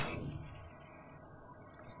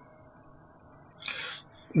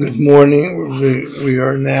Good morning. We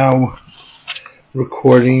are now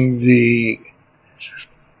recording the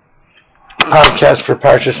podcast for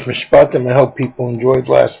Parshas Mishpatim. I hope people enjoyed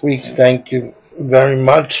last week's. Thank you very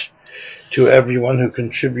much to everyone who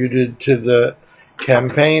contributed to the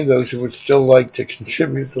campaign. Those who would still like to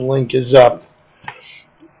contribute, the link is up.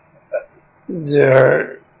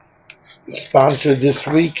 Their sponsor this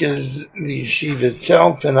week is the yeshiva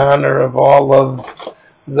itself in honor of all of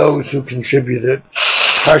those who contributed.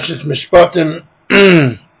 Parshas Mishpatim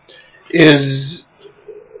is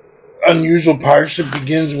unusual parsha.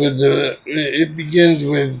 It begins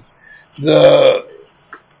with the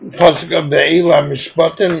pasuk of Be'ela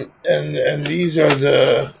Mishpatim, and these are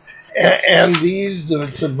the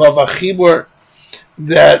it's a Bava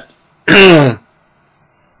that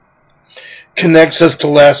connects us to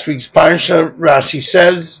last week's parsha. Rashi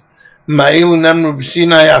says, "Ma'elu nemru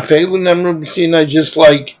b'Sinai, afelu nemru b'Sinai," just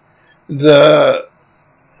like the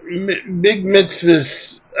big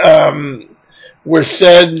mitzvahs were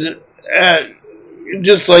said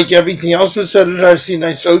just like everything else was said at Har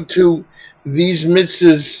Sinai, so too these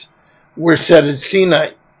mitzvahs were said at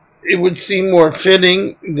Sinai. It would seem more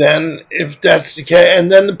fitting than if that's the case.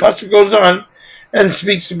 And then the pasuk goes on and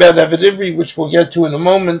speaks about Eved Ivri, which we'll get to in a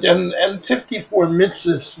moment, and 54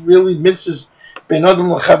 mitzvahs, really mitzvahs, Ben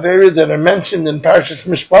Adam L'Chaveri, that are mentioned in Parshas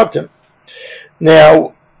Mishpatim.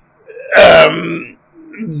 Now,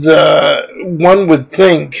 the one would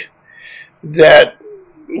think that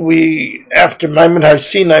after Maimon Har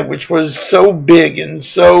Sinai, which was so big and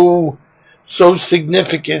so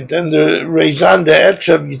significant, and the Reizan De'etz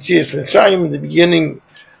of Yitzias Mitzrayim, the beginning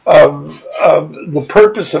of the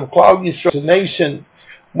purpose of Klal Yisrael, the nation,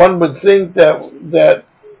 one would think that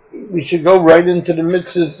we should go right into the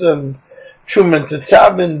mitzvahs of Truman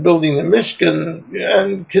Tetzavin, building the Mishkan,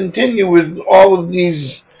 and continue with all of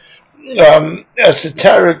these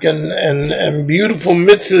esoteric and beautiful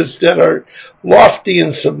mitzvahs that are lofty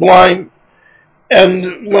and sublime.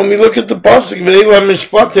 And when we look at the pasuk of Eila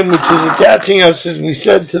Mishpatim, which is attaching us, as we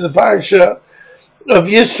said, to the parsha of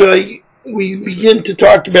Yisrael, we begin to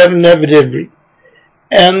talk about an Eved Ivri.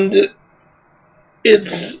 And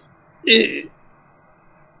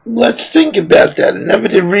let's think about that. An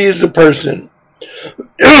Eved Ivri is a person,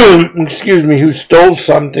 who stole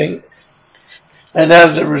something, and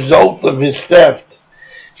as a result of his theft,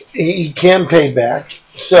 he can't pay back.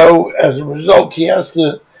 So as a result, he has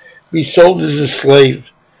to be sold as a slave.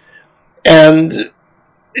 And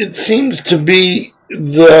it seems to be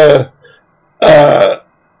the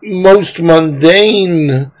most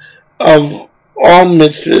mundane of all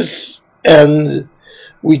mitzvahs, and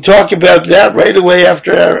we talk about that right away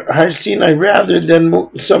after Har Sinai, rather than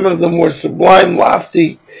some of the more sublime,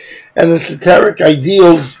 lofty, and esoteric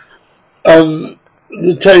ideals of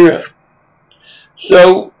the Torah.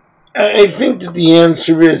 So I think that the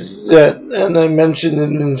answer is that, and I mentioned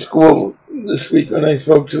it in school this week when I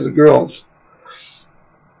spoke to the girls,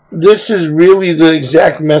 this is really the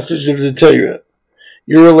exact message of the Torah.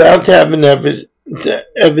 You're allowed to have an Eved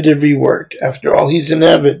Ivri work. After all, he's an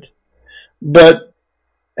Eved. But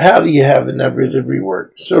how do you have an Eved Ivri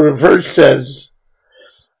work? So the verse says,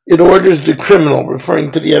 it orders the criminal,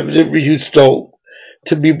 referring to the Eved Ivri who stole,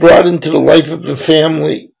 to be brought into the life of the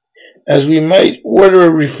family, as we might order a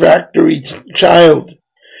refractory child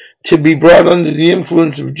to be brought under the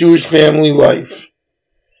influence of Jewish family life.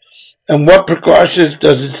 And what precautions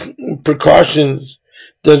does it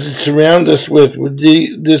surround us with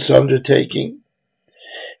this undertaking?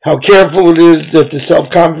 How careful it is that the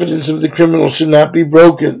self-confidence of the criminal should not be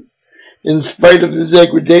broken. In spite of the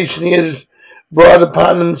degradation he has brought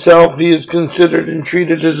upon himself, he is considered and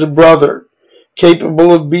treated as a brother,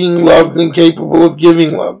 capable of being loved and capable of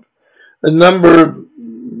giving love. A number of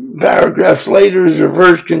paragraphs later, as the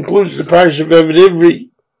verse concludes the parsha of Eved Ivri,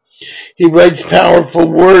 he writes powerful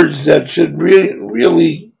words that should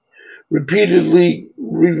really repeatedly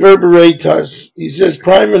reverberate to us. He says,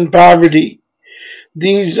 crime and poverty,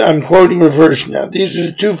 these, I'm quoting the verse now, these are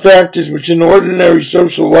the two factors which in ordinary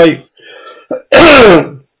social life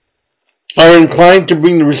are inclined to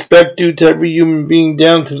bring the respect due to every human being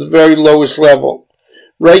down to the very lowest level,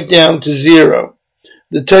 right down to zero.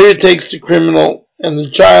 The Torah takes the criminal and the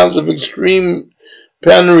child of extreme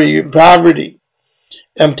poverty,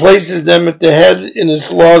 and places them at the head in its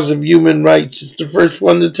laws of human rights. It's the first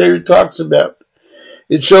one the Torah talks about.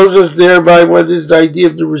 It shows us thereby what is the idea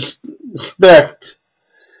of the respect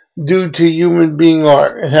due to human being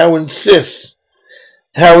are, and how it insists,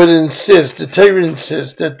 the Torah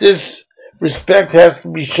insists that this respect has to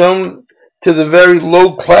be shown to the very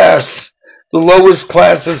low class, the lowest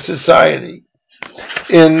class of society.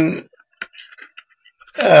 In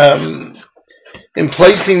in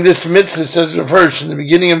placing this mitzvah, says the verse in the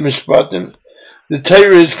beginning of Mishpatim, the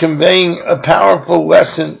Torah is conveying a powerful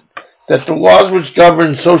lesson that the laws which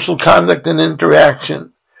govern social conduct and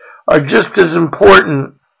interaction are just as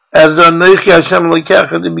important as the Anochi Hashem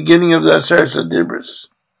Elokecha at the beginning of the Aseret Dibros.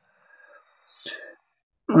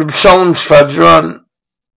 Reb Shalom Shvadron,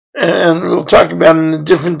 and we'll talk about it in a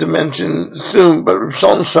different dimension soon, but Reb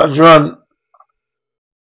Shalom Shvadron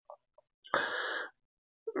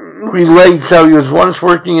relates how he was once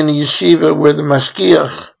working in a yeshiva where the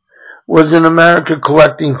mashgiach was in America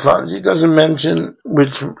collecting funds. He doesn't mention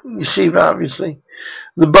which yeshiva, obviously.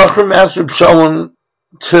 The Bachram asked Reb Shalom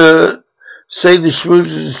to say the shmuz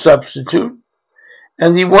as a substitute,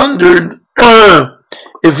 and he wondered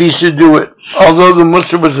if he should do it. Although the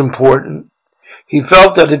Musar was important, he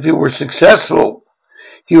felt that if he were successful,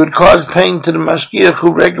 he would cause pain to the mashgiach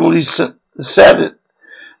who regularly said it,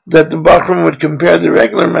 that the Bachram would compare the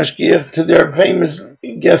regular mashgiach to their famous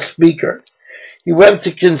guest speaker. He went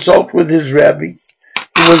to consult with his rabbi,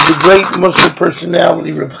 who was the great Musar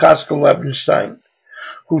personality, Rav Chaskel Levenstein,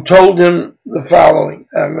 who told him the following.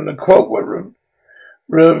 I'm going to quote what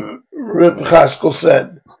Rav Chaskel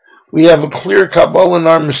said. We have a clear Kabbalah in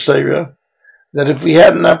our Messiah that if we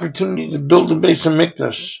had an opportunity to build a Beis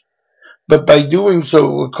HaMikdash, but by doing so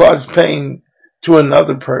it would cause pain to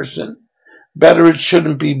another person, better it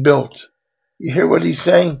shouldn't be built. You hear what he's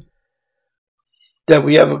saying? That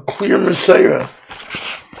we have a clear Messiah.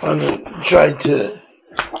 I'm going to try to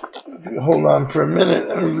hold on for a minute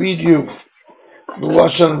and read you the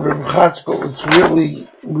Lashon of Rav Chaskel. It's really,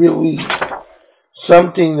 really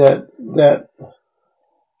something that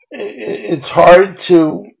it's hard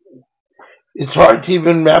to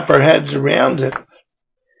even wrap our heads around it.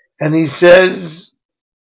 And he says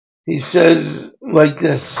like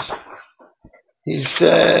this. He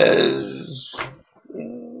says,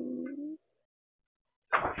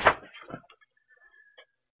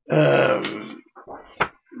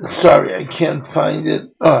 sorry, I can't find it.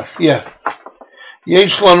 Oh, yeah.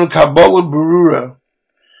 Yesh lanu Kabbalah Berura.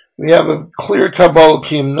 We have a clear Kabbalah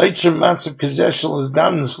Kim. Nature Matzav Kazeshel is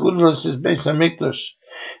Damnus Livless is Beis HaMikdash.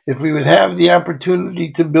 If we would have the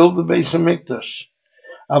opportunity to build the Beis HaMikdash.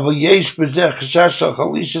 Aval Yesh Bezeh Chashash Shal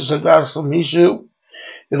Chalisha Sadas Mishu.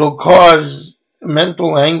 It'll cause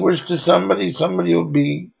mental anguish to somebody. Somebody will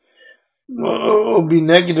be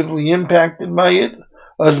negatively impacted by it.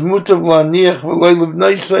 As mutav laniach v'loy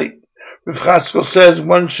livnoisei. Rav Chaskel says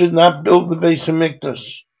one should not build the Beis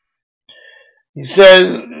HaMikdash. He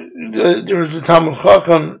says there was a Talmud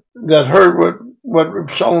Chacham that heard what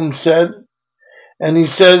Reb Shalom said, and he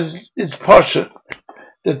says it's pashut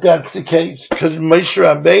that that's the case because Moshe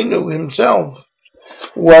Rabbeinu himself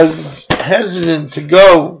was hesitant to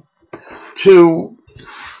go to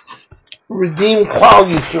redeem Klal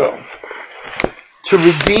Yisrael. To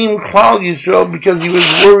redeem Klal Yisrael because he was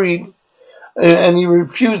worried, and he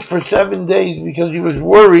refused for 7 days because he was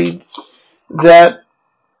worried that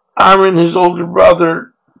Aaron, his older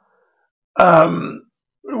brother,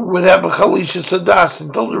 would have a Chalisha Sadas,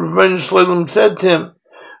 until the Rebbeinu Shloim said to him,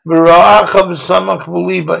 V'ra'acha v'samach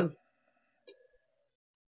b'libay.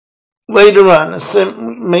 Later on,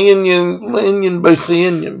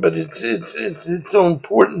 but it's so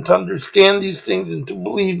important to understand these things and to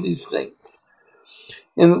believe these things.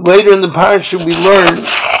 And later in the parasha, we learn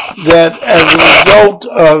that as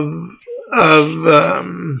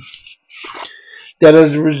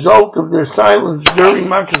a result of their silence during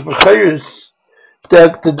Makas B'chayris,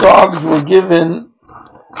 that the dogs were given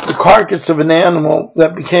the carcass of an animal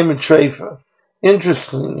that became a treifa.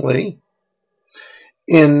 Interestingly,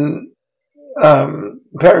 in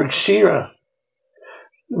Parak Shira,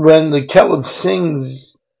 when the Caleb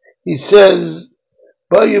sings, he says,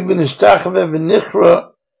 "Bayu b'nishtachav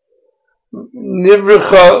v'nichra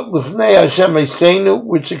nivrecha l'fnei Hashem Eseinu,"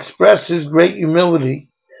 which expresses great humility.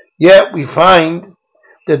 Yet we find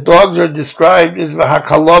that dogs are described as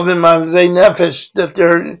v'hakalovim azei nefesh, that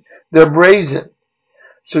they're brazen.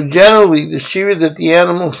 So generally, the shira that the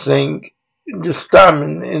animals sing, the stam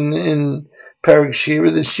in Parak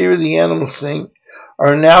Shira, the shira the animals sing,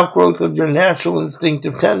 are an outgrowth of their natural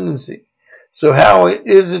instinctive tendency. So how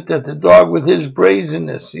is it that the dog, with his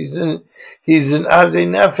brazenness, he's an azei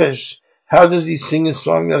nefesh, how does he sing a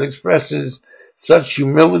song that expresses such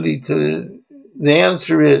humility? The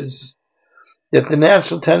answer is that the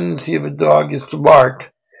natural tendency of a dog is to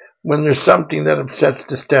bark when there's something that upsets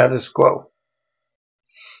the status quo.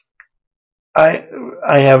 I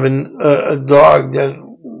have a dog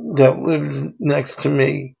that lives next to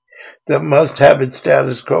me that must have its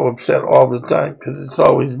status quo upset all the time because it's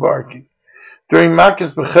always barking. During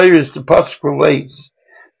Makas B'chayris, the pasuk relates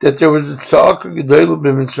that there was a tzalka gedolah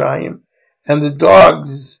b'Mitzrayim, and the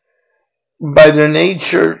dogs, by their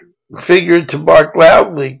nature, figured to bark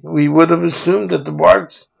loudly. We would have assumed that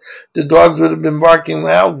the dogs would have been barking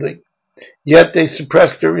loudly, yet they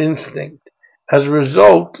suppressed their instinct. As a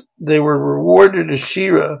result, they were rewarded a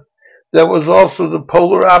shira that was also the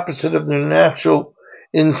polar opposite of their natural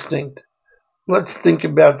instinct. Let's think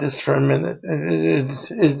about this for a minute.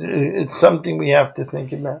 It's something we have to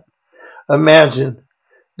think about. Imagine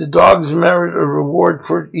the dogs merit a reward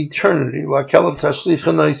for eternity,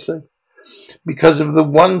 because of the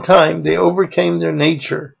one time they overcame their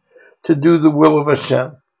nature to do the will of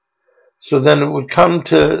Hashem. So then it would come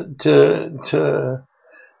to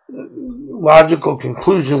logical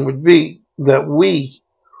conclusion would be that we,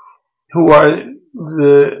 who are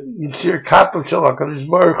the Yitzir Kappa Shel HaKadosh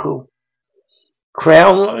Baruch Hu,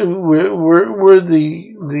 we're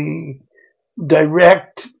the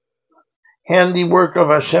direct handiwork of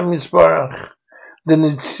Hashem Yisbarach, the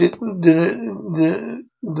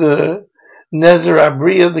Nezer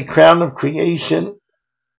Abriya, the crown of creation.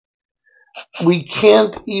 We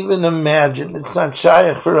can't even imagine, it's not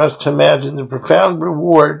shaykh for us to imagine the profound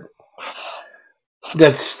reward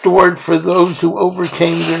that's stored for those who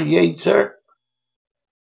overcame their Yetzer,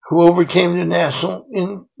 who overcame their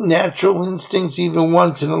natural instincts even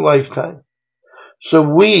once in a lifetime. So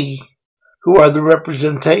we, who are the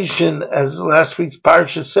representation, as last week's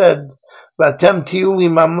parsha said, Vatem tiuli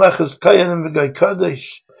mamlechas kayanim v'gai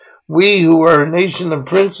kadosh, we who are a nation of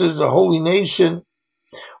princes, a holy nation,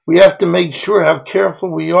 we have to make sure how careful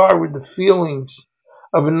we are with the feelings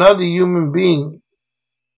of another human being,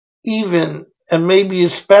 even and maybe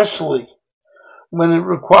especially when it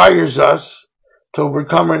requires us to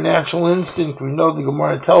overcome our natural instinct. We know the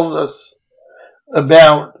Gemara tells us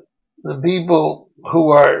about the people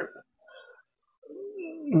who are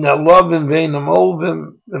Nalovim Veinam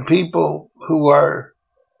Olvim, the people who are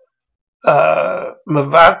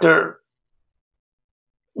Mavater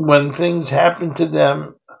when things happen to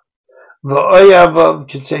them. V'oyavav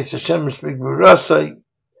Kitzeis Hashem Mishpik V'rasai,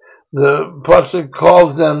 the Pasuk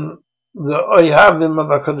calls them the Oyhavim of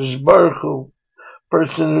HaKadosh Baruch Hu,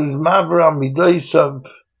 person who's Mavra Midoisav,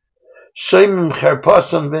 Shemim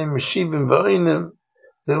Cherpasam Ve'meshivim V'oinim,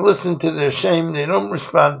 they listen to their shame, they don't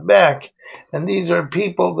respond back, and these are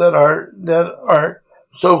people that are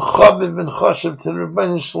so chaviv and chashiv to the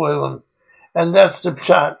Rebbeinu Shloim, and that's the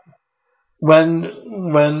pshat.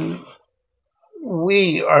 When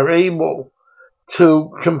we are able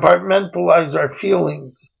to compartmentalize our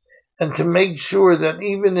feelings and to make sure that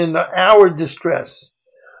even in our distress,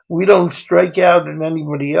 we don't strike out at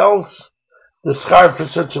anybody else, the schar for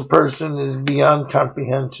such a person is beyond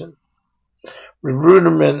comprehension. Reb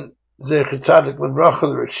Ruderman, Zecher Tzadik L'Bracha,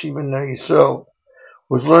 the Rashiva Ner Yisrael,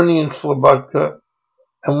 was learning in Slobodka,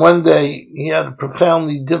 and one day he had a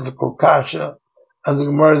profoundly difficult kasha on the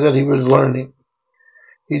Gemara that he was learning.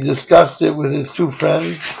 He discussed it with his two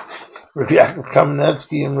friends, Rav Yaakov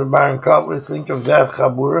Kamenetsky and Rav Baron Kotler, think of that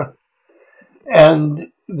Chabura,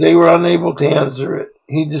 and they were unable to answer it.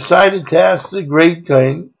 He decided to ask the great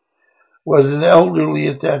guy, was an elderly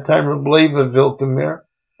at that time, Reb Leva Vilkamir,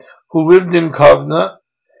 who lived in Kovna,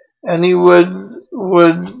 and he was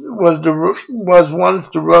once the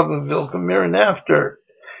Rav of Vilkamir, and after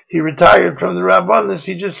he retired from the Rabbanis,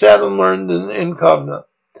 he just sat and learned in Kovna.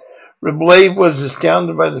 Reb Lev was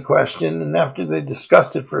astounded by the question, and after they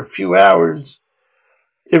discussed it for a few hours,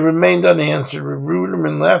 it remained unanswered. Reb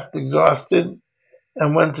Ruderman left exhausted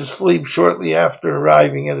and went to sleep shortly after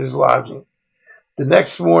arriving at his lodging. The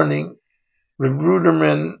next morning, Reb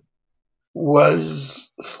Ruderman was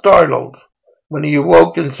startled when he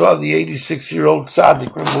awoke and saw the 86-year-old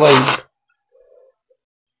tzaddik Reb Lev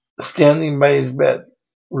standing by his bed.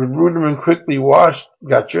 Reb Ruderman quickly washed,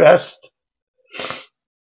 got dressed,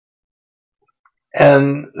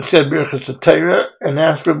 and said Birchas Torah and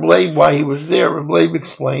asked Reb Lev why he was there. Reb Lev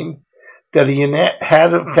explained that he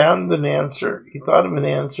had found an answer. He thought of an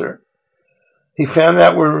answer. He found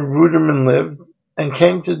out where Reb Ruderman lived and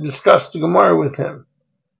came to discuss the Gemara with him.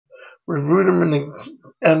 Reb Ruderman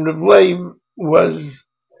and Reb Lev was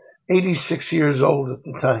 86 years old at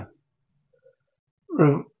the time.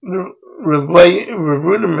 Reb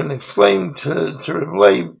Ruderman exclaimed to Reb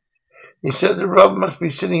Lev, he said, the Rav must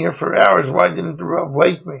be sitting here for hours. Why didn't the Rav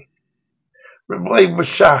wake me? Reb Lev was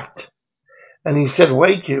shocked, and he said,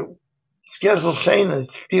 wake you? Skezel Shena,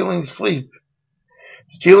 stealing sleep.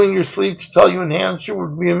 Stealing your sleep to tell you an answer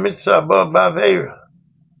would be a mitzvah above Bavera.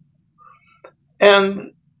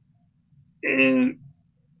 And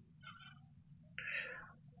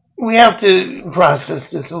we have to process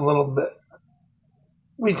this a little bit.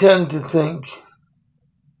 We tend to think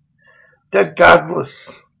that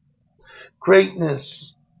godless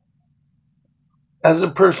greatness, as a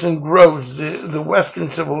person grows, the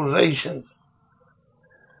Western civilization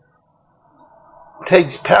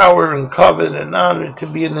takes power and covet and honor to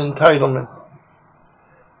be an entitlement.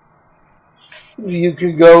 You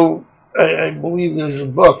could go, I believe there's a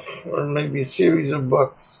book, or maybe a series of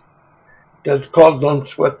books, that's called Don't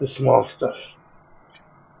Sweat the Small Stuff.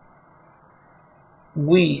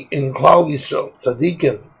 We, in Klal Yisrael,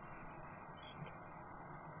 Tzaddikim,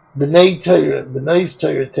 B'nai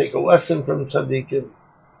Torah, take a lesson from Tzaddikim,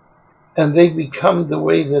 and they become the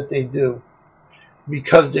way that they do,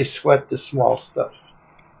 because they sweat the small stuff.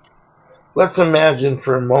 Let's imagine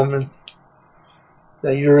for a moment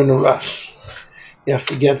that you're in a rush. You have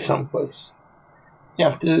to get someplace. You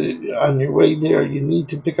have to, on your way there, you need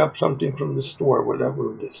to pick up something from the store,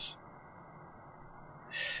 whatever it is.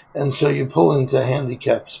 And so you pull into a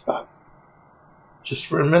handicapped spot, just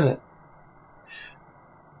for a minute.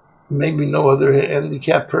 Maybe no other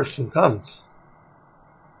handicapped person comes.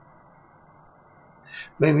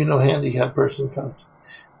 Maybe no handicapped person comes.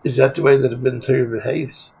 Is that the way that a Ben Torah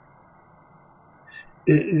behaves?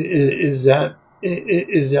 Is that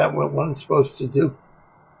what one's supposed to do?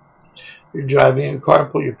 You're driving a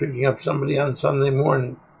carpool, you're picking up somebody on Sunday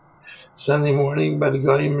morning. Sunday morning, by the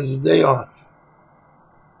Goyim, is a day off.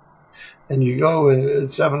 And you go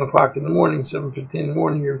at 7 o'clock in the morning, 7:15 in the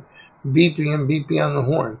morning, you're beeping on the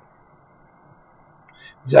horn.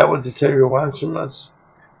 Is that what the Torah wants from us?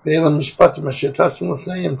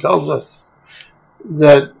 Mishpatim tells us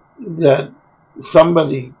that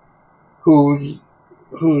somebody who's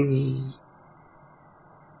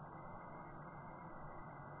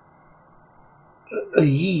a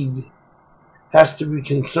yid has to be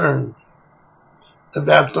concerned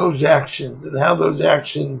about those actions and how those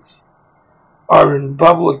actions are in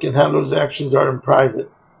public and how those actions are in private.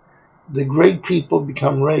 The great people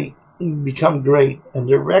become great, and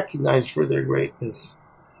they're recognized for their greatness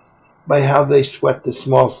by how they sweat the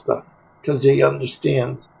small stuff, because they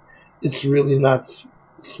understand it's really not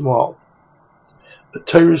small. A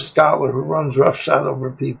Torah scholar who runs roughshod over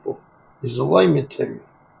people is a loimet Torah.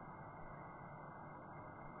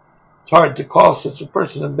 It's hard to call such a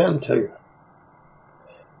person a ben Torah.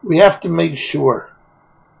 We have to make sure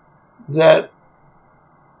that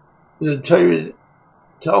the Torah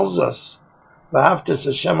tells us, "V'ahavtas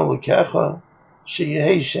Hashem Elokecha,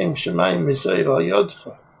 sheyehei Shem Shemayim Yisrael al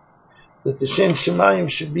Yodcha," that the Shem Shemayim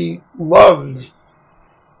should be loved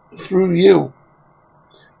through you.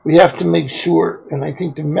 We have to make sure, and I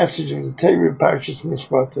think the message of the Torah Parshas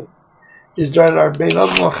Mishpatim is that our Bein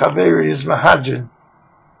Adam L'Chaveri is Mahajin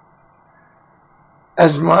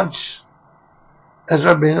as much as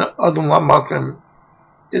our Bein Adam L'Makom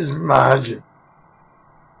is Mahajin.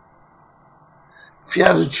 If you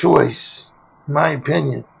had a choice, in my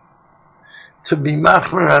opinion, to be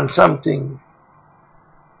machmer on something,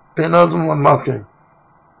 Bein Adam L'Makom,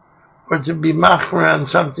 or to be machmer on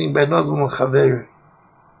something, Bein Adam L'Chaveri,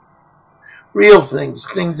 real things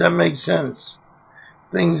that make sense,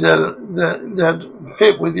 things that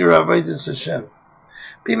fit with your Avodas Hashem.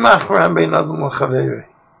 Be machmer on Bein Adam L'Chaveri.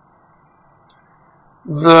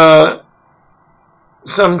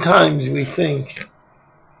 Sometimes we think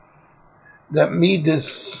that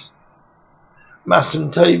midas,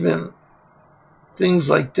 masim tovim, things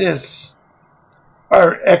like this,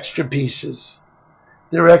 are extra pieces.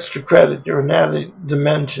 They're extra credit. They're an added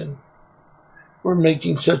dimension. We're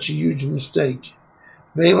making such a huge mistake.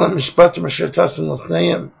 These are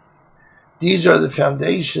the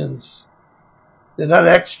foundations. They're not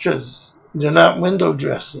extras. They're not window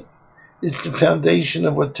dressing. It's the foundation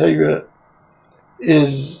of what Torah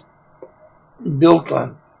is built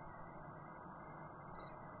on.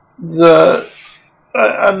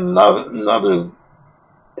 Another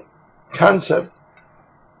concept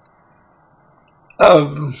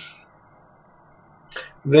of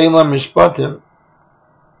Veila Mishpatim,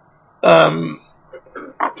 the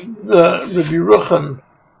Rabbi Rucham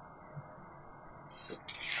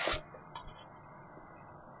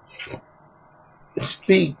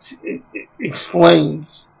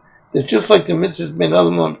explains that just like the mitzvahs Ben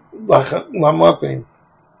Adam L'Makom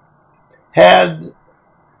had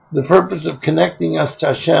the purpose of connecting us to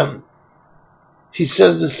Hashem, he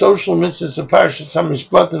says the social mitzvahs of Parshas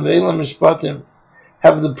HaMishpatim, Veila Mishpatim,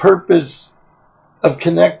 have the purpose of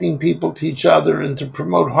connecting people to each other and to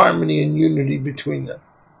promote harmony and unity between them.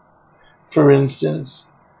 For instance,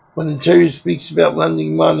 when the Torah speaks about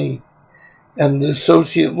lending money and the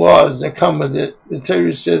associate laws that come with it, the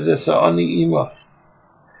Torah says, Esa ani imach.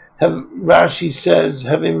 Rashi says,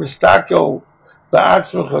 Have a mistakel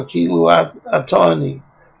ba'atzmecha kilu atani.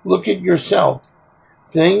 Look at yourself.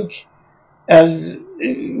 Think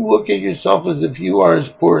Look at yourself as if you are as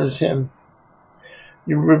poor as him.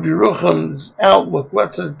 Rabbi Yerucham's outlook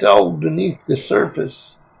lets us delve beneath the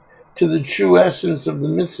surface to the true essence of the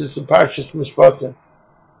mitzvahs of Parshas Mishpatim.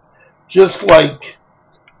 Just like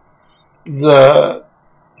the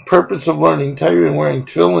purpose of learning Torah and wearing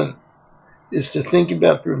tefillin is to think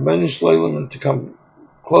about the Rebbeinu Shleilim and to come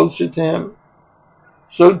closer to him,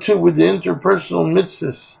 so too with the interpersonal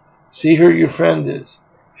mitzvahs. See who your friend is.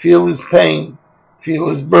 Feel his pain. Feel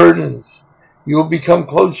his burdens. You will become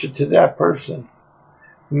closer to that person.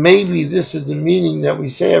 Maybe this is the meaning that we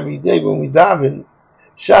say every day when we daven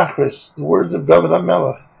Shachris, the words of David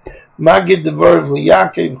HaMelech. Magid devar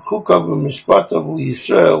v'Yaakov chukav v'mishpatav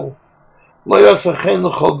v'Yisrael lo yasachen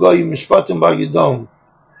l'chol goyim mishpatim b'Yidom.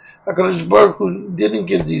 HaKadosh Baruch Hu didn't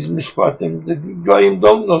give these mishpatim. The goyim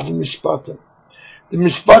don't know the mishpatim. The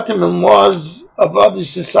mishpatim and laws of other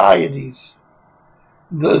societies,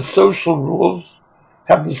 the social rules,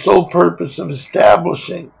 have the sole purpose of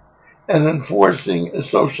establishing and enforcing a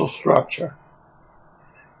social structure.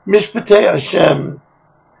 Mishpatei Hashem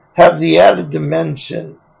have the added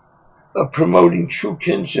dimension of promoting true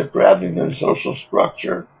kinship rather than social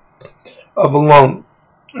structure alone.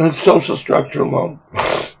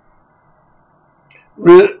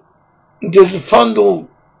 There's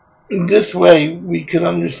in this way we can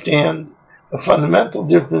understand a fundamental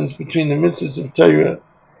difference between the mitzvahs of Torah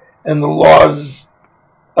and the laws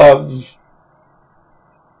of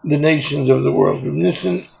the nations of the world.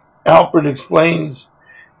 Nissen Alpert explains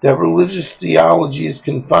that religious theology is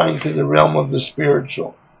confined to the realm of the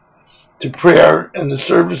spiritual, to prayer, and the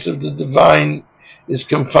service of the divine is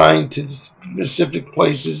confined to specific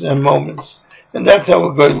places and moments. And that's how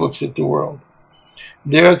a guy looks at the world.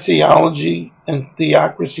 Their theology and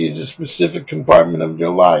theocracy is a specific compartment of their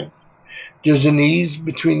life. There's an ease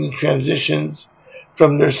between the transitions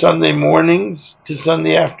from their Sunday mornings to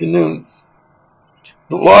Sunday afternoons.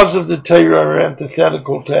 The laws of the Torah are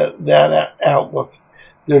antithetical to that outlook.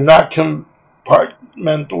 They're not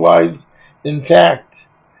compartmentalized. In fact,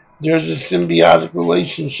 there's a symbiotic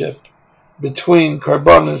relationship between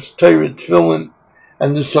Karbonos, Torah, Tefillin,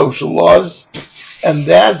 and the social laws. And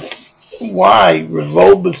that's why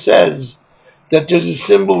Revolba says that there's a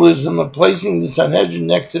symbolism of placing the Sanhedrin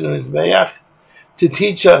next to the Mizbeach to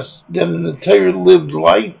teach us that in the Torah lived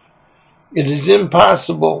life, it is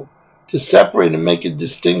impossible to separate and make a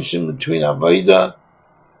distinction between Avodah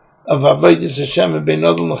Hashem and Ben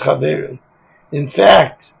Adam L'Chaveri. In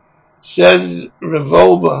fact, says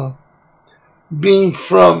Revolba, being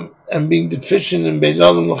from and being deficient in Ben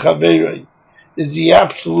Adam L'Chaveri is the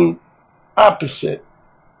absolute opposite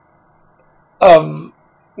of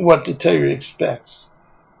what the Torah expects.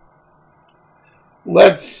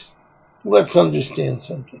 Let's understand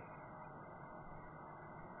something.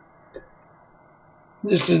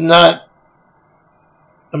 This is not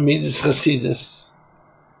a Midas Chasidus.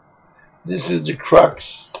 This is the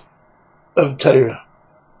crux of Torah.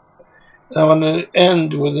 I want to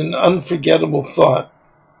end with an unforgettable thought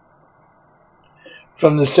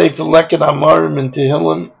from the Sefer Leket Amarim in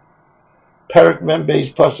Tehillim, Perek Mem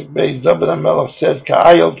Beis Pasuk Beis. David HaMelech says,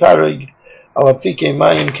 "Ka'ayel tarig alafike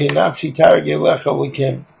mayim kenafshi tarig elecha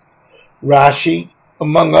likim." Rashi,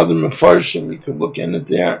 among other Mefarshim, we could look in it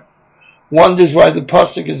there, wonders why the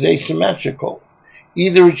pasuk is asymmetrical.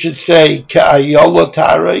 Either it should say Ka'ayol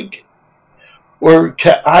tarig or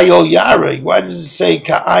Ka'ayol yarig. Why does it say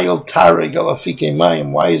Ka'ayol tarig alafike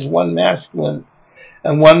mayim? Why is one masculine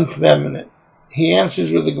and one feminine? He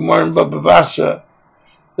answers with the Gemara in Baba Basra,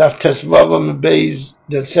 Daf Tesvav Beis,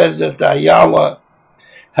 that says that the Ayala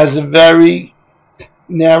has a very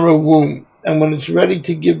narrow womb, and when it's ready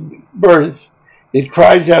to give birth, it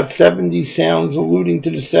cries out 70 sounds, alluding to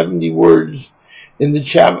the 70 words in the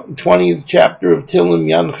 20th chapter of Tehillim,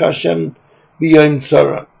 Yanch Hashem B'Yom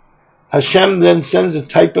Tzara. Hashem then sends a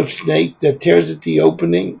type of snake that tears at the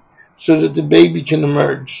opening so that the baby can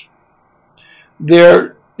emerge.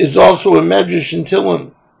 There is also a medrash in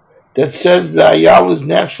Tehillim that says that Ayala is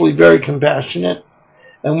naturally very compassionate,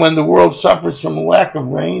 and when the world suffers from a lack of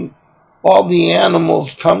rain, all the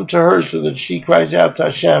animals come to her so that she cries out to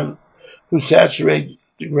Hashem, who saturates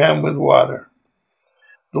the ground with water.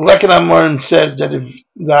 The Leket Amarim says that if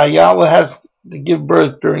the Ayala has to give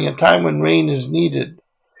birth during a time when rain is needed,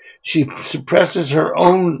 she suppresses her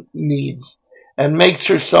own needs and makes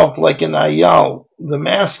herself like an Ayal, the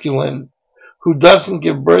masculine, who doesn't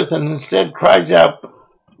give birth and instead cries out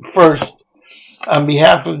first on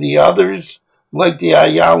behalf of the others, like the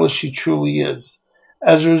Ayala she truly is.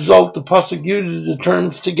 As a result, the pasuk uses the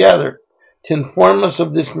terms together to inform us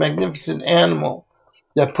of this magnificent animal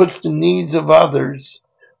that puts the needs of others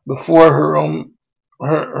before her own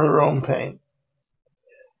pain.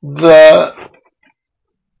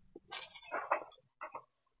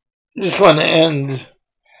 Just want to end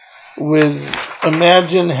with,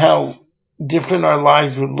 imagine how different our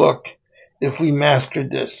lives would look if we mastered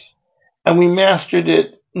this. And we mastered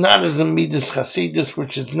it not as a midas chasidus,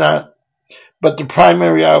 which is not, but the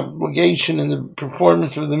primary obligation in the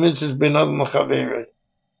performance of the mitzvahs ben adam l'chaveri.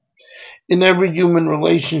 In every human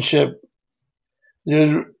relationship,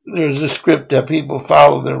 there's a script that people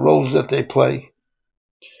follow, the roles that they play.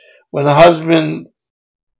 When a husband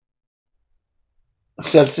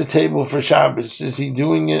sets the table for Shabbos, is he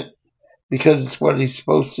doing it because it's what he's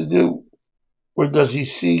supposed to do? Or does he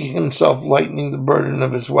see himself lightening the burden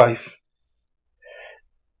of his wife?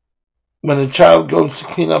 When a child goes to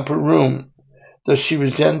clean up her room, does she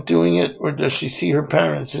resent doing it, or does she see her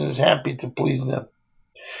parents and is happy to please them?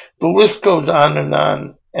 The list goes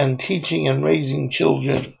on, and teaching and raising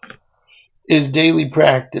children is daily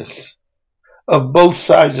practice of both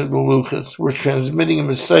sides of the luchas. We're transmitting a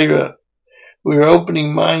Messiah. We are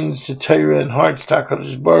opening minds to Torah and hearts to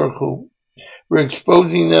HaKadosh Baruch Hu. We're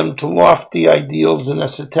exposing them to lofty ideals and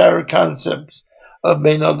esoteric concepts of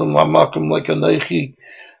Bein Adam Lamakim, like Anochi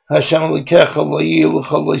Hashem Likecha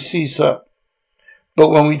La'ilucha Leisisa. But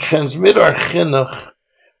when we transmit our chinuch,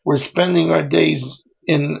 we're spending our days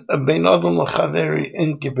in a Bein Adam L'Chaveri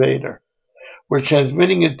incubator. We're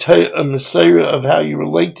transmitting a Messiah of how you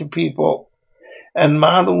relate to people and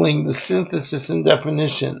modeling the synthesis and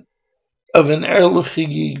definition of an Erlich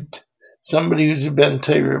Yid, somebody who's a Ben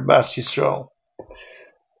Torah Bas Yisrael.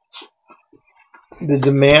 The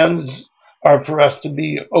demands are for us to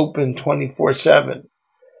be open 24/7.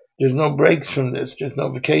 There's no breaks from this. There's no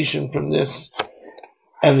vacation from this.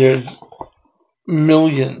 And there's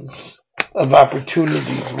millions of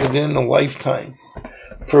opportunities within a lifetime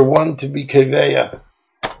for one to be keveya,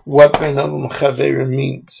 what Ben Adam Chavera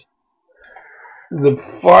means. The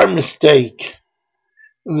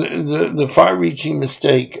far-reaching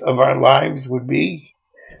mistake of our lives would be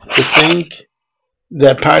to think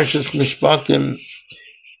that Parshas Mishpatim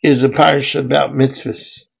is a parsha about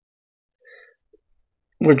mitzvahs,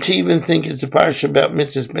 or to even think it's a parsha about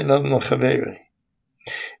mitzvahs Ben Adam Chavera.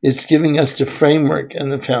 It's giving us the framework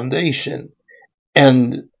and the foundation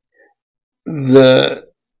and the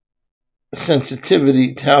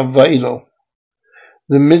sensitivity to how vital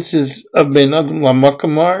the mitzvahs of Ben Adam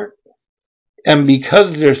Lamakim are, and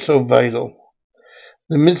because they're so vital,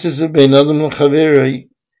 the mitzvahs of Ben Adam L'Chaveri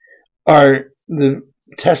are the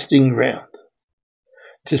testing ground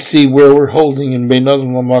to see where we're holding in Ben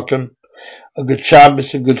Adam Lamakim. A good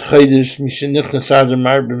Shabbos, a good Chodesh, Mishenichnas Adar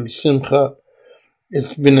Marbim Simcha.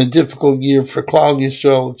 It's been a difficult year for Klal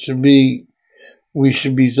Yisrael. We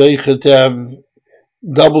should be zeicha to have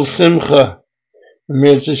double Simcha,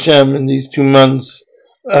 Mirz Hashem, in these 2 months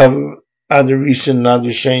of Adar Rishon and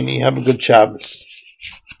Adar Sheni. Have a good Shabbos.